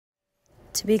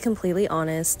To be completely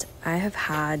honest, I have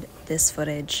had this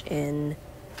footage in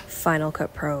Final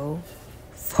Cut Pro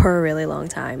for a really long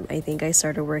time. I think I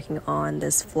started working on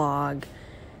this vlog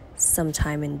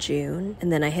sometime in June,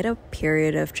 and then I hit a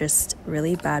period of just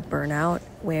really bad burnout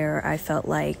where I felt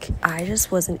like I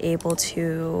just wasn't able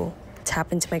to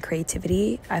tap into my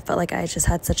creativity. I felt like I just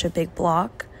had such a big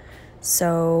block.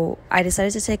 So I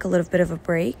decided to take a little bit of a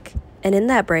break. And in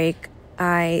that break,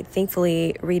 I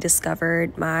thankfully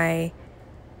rediscovered my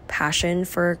passion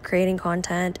for creating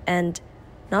content, and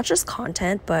not just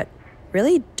content, but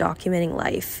really documenting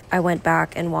life. I went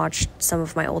back and watched some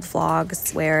of my old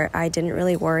vlogs where I didn't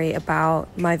really worry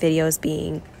about my videos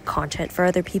being content for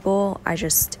other people. I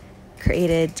just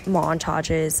created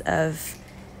montages of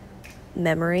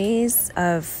memories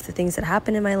of the things that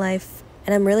happened in my life.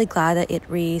 And I'm really glad that it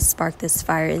re-sparked this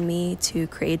fire in me to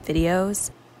create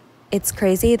videos. It's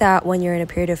crazy that when you're in a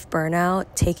period of burnout,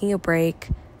 taking a break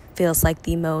feels like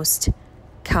the most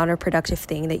counterproductive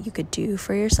thing that you could do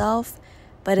for yourself,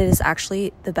 but it is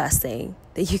actually the best thing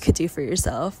that you could do for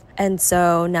yourself. And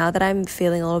so now that I'm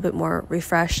feeling a little bit more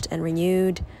refreshed and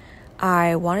renewed,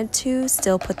 I wanted to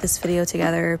still put this video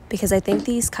together because I think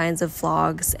these kinds of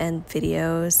vlogs and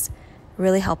videos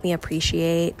really help me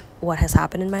appreciate what has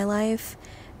happened in my life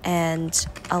and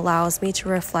allows me to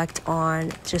reflect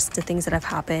on just the things that have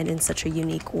happened in such a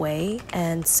unique way.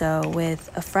 And so with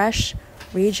a fresh,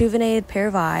 rejuvenated pair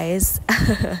of eyes,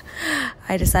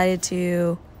 I decided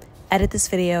to edit this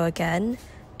video again,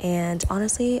 and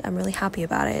honestly, I'm really happy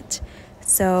about it.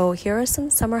 So here are some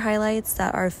summer highlights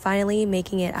that are finally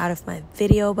making it out of my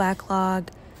video backlog.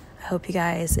 I hope you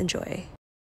guys enjoy.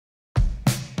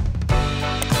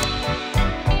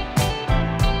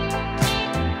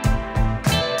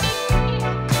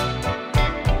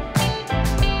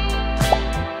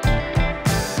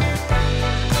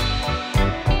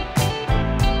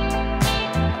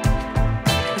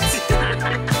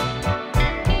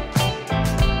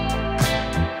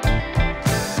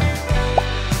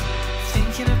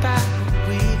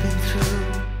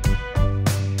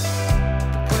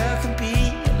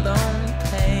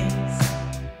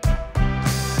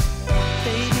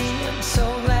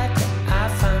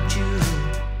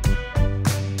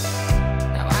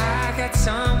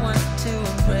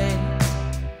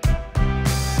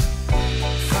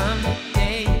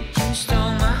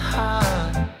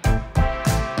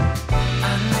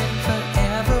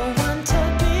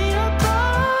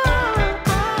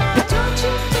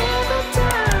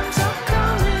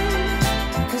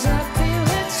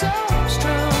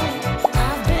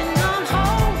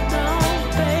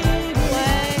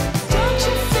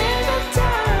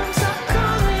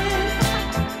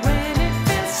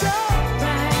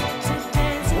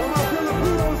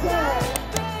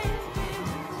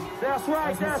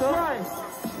 That's right.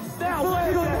 Now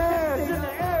wave your hands in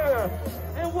the air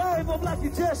and wave them like you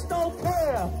just don't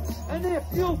care. And if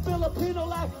you Filipino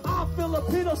like I'm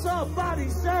Filipino, somebody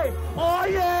say, oh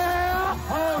yeah,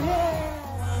 oh yeah.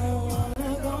 I don't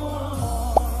wanna go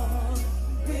on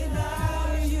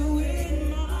without you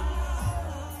in my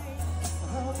life.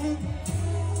 I'll be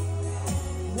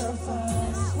the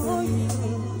first for you.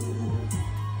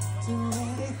 Do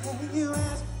anything you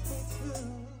ask.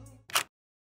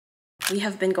 We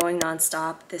have been going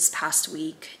nonstop this past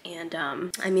week, and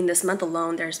I mean, this month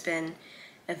alone there's been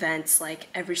events like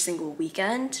every single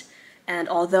weekend. And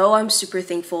although I'm super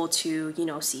thankful to, you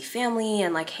know, see family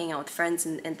and like hang out with friends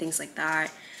and things like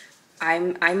that,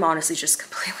 I'm honestly just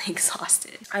completely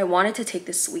exhausted. I wanted to take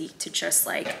this week to just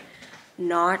like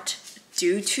not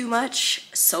do too much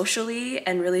socially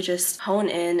and really just hone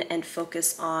in and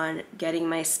focus on getting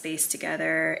my space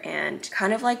together and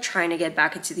kind of like trying to get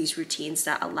back into these routines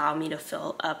that allow me to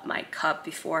fill up my cup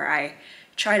before I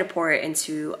try to pour it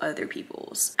into other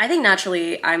people's. I think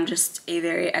naturally I'm just a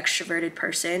very extroverted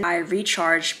person. I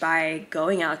recharge by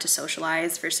going out to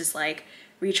socialize versus like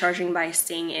recharging by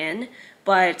staying in,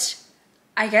 but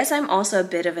I guess I'm also a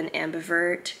bit of an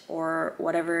ambivert, or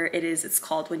whatever it is it's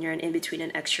called when you're in between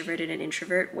an extrovert and an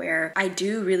introvert, where I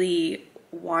do really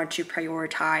want to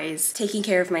prioritize taking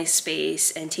care of my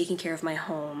space and taking care of my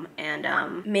home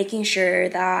and making sure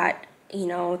that, you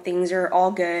know, things are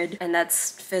all good, and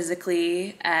that's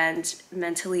physically and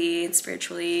mentally and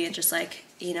spiritually, and just like,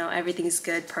 you know, everything's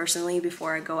good personally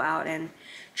before I go out and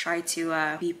try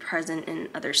to be present in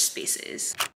other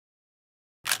spaces.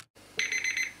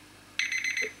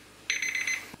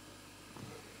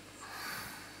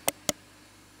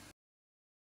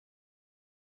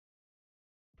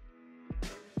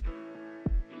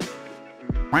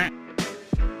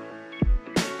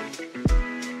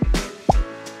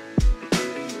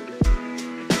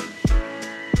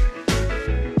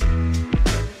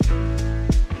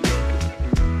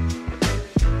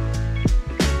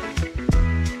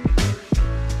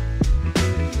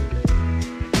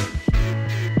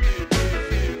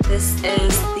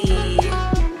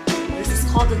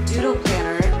 Doodle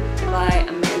Planner by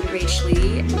Amanda Rach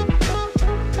Lee.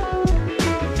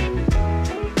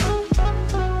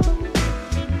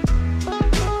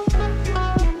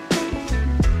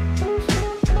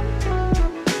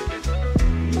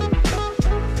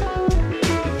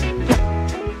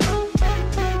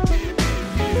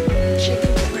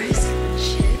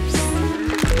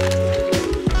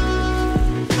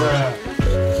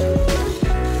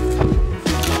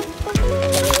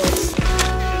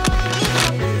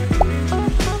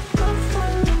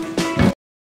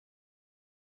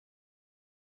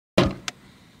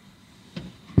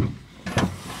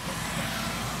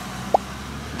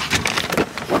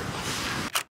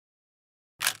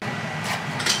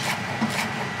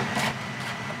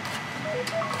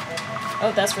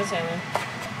 Oh, that's for Taylor.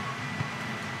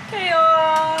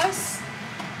 Chaos!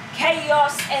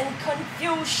 Chaos and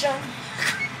confusion.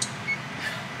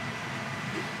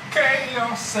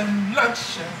 Chaos and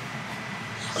bloodshed.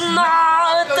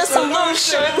 Not the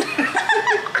solution.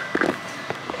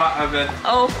 Hot oven.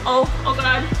 Oh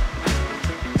God.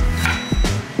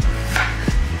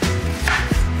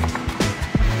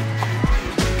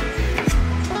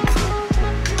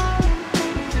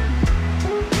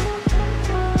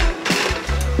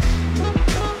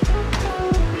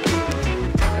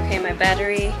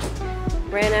 Battery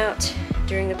ran out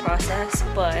during the process,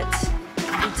 but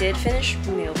we did finish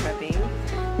meal prepping,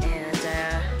 and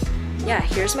yeah,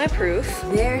 here's my proof.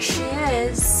 There she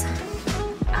is,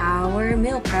 our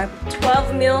meal prep.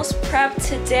 12 meals prepped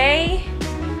today.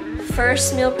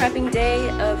 First meal prepping day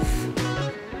of,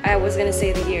 I was gonna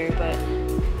say the year, but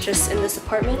just in this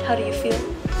apartment. How do you feel,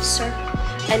 sir?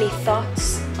 Any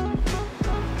thoughts?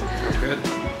 Good.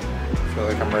 I feel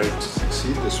like I'm ready to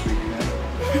succeed this week, man.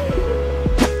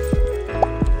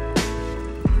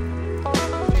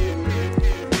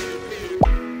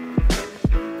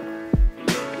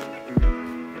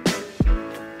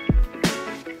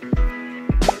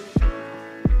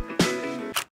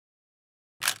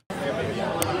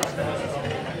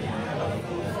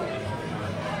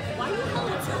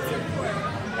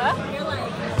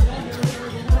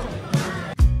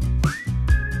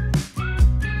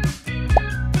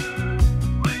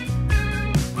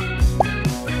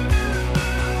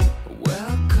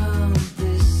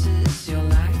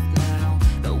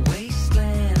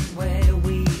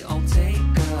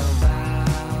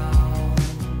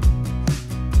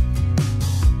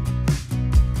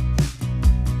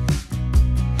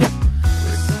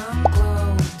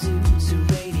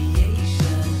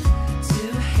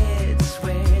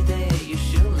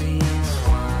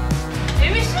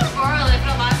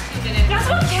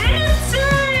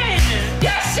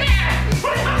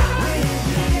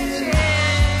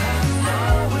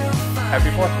 Happy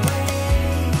 4th.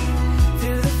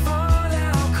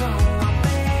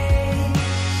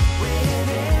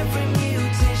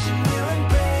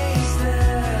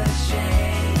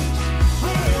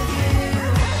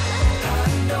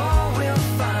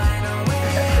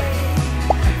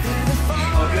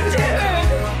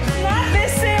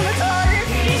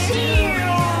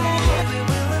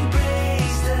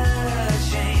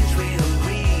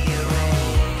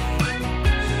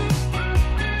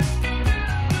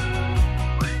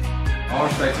 All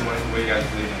respect to what you guys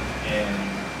believe in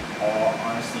all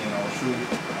honesty and all truth.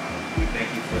 We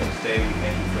thank you for this day. We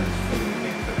thank you for this food. We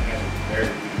thank you for the hands we prepared.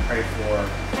 We pray for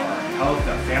our health,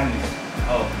 our families'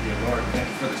 health, dear Lord. We thank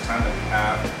you for this time that we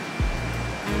have,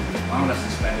 allowing us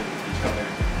to spend it with each other.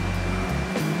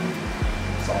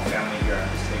 It's all family here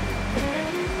at this table. We thank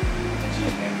you. In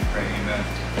Jesus' name we pray. Amen.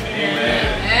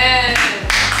 Amen. Amen.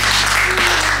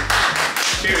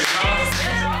 Cheers, y'all.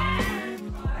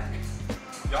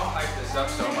 Y'all hype this up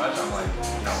so much, I'm like,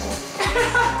 no.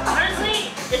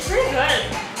 Honestly, it's pretty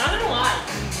good. Not gonna lie.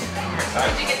 I'm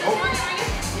excited. Did you get this one already?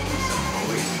 Some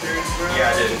Holy Spirit, bro. Yeah,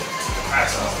 I did. I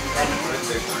saw.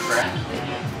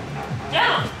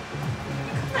 Yeah.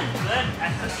 You're kind of good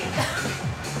at cooking.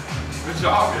 Good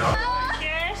job, y'all.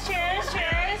 Cheers, cheers,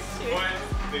 cheers.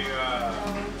 What's the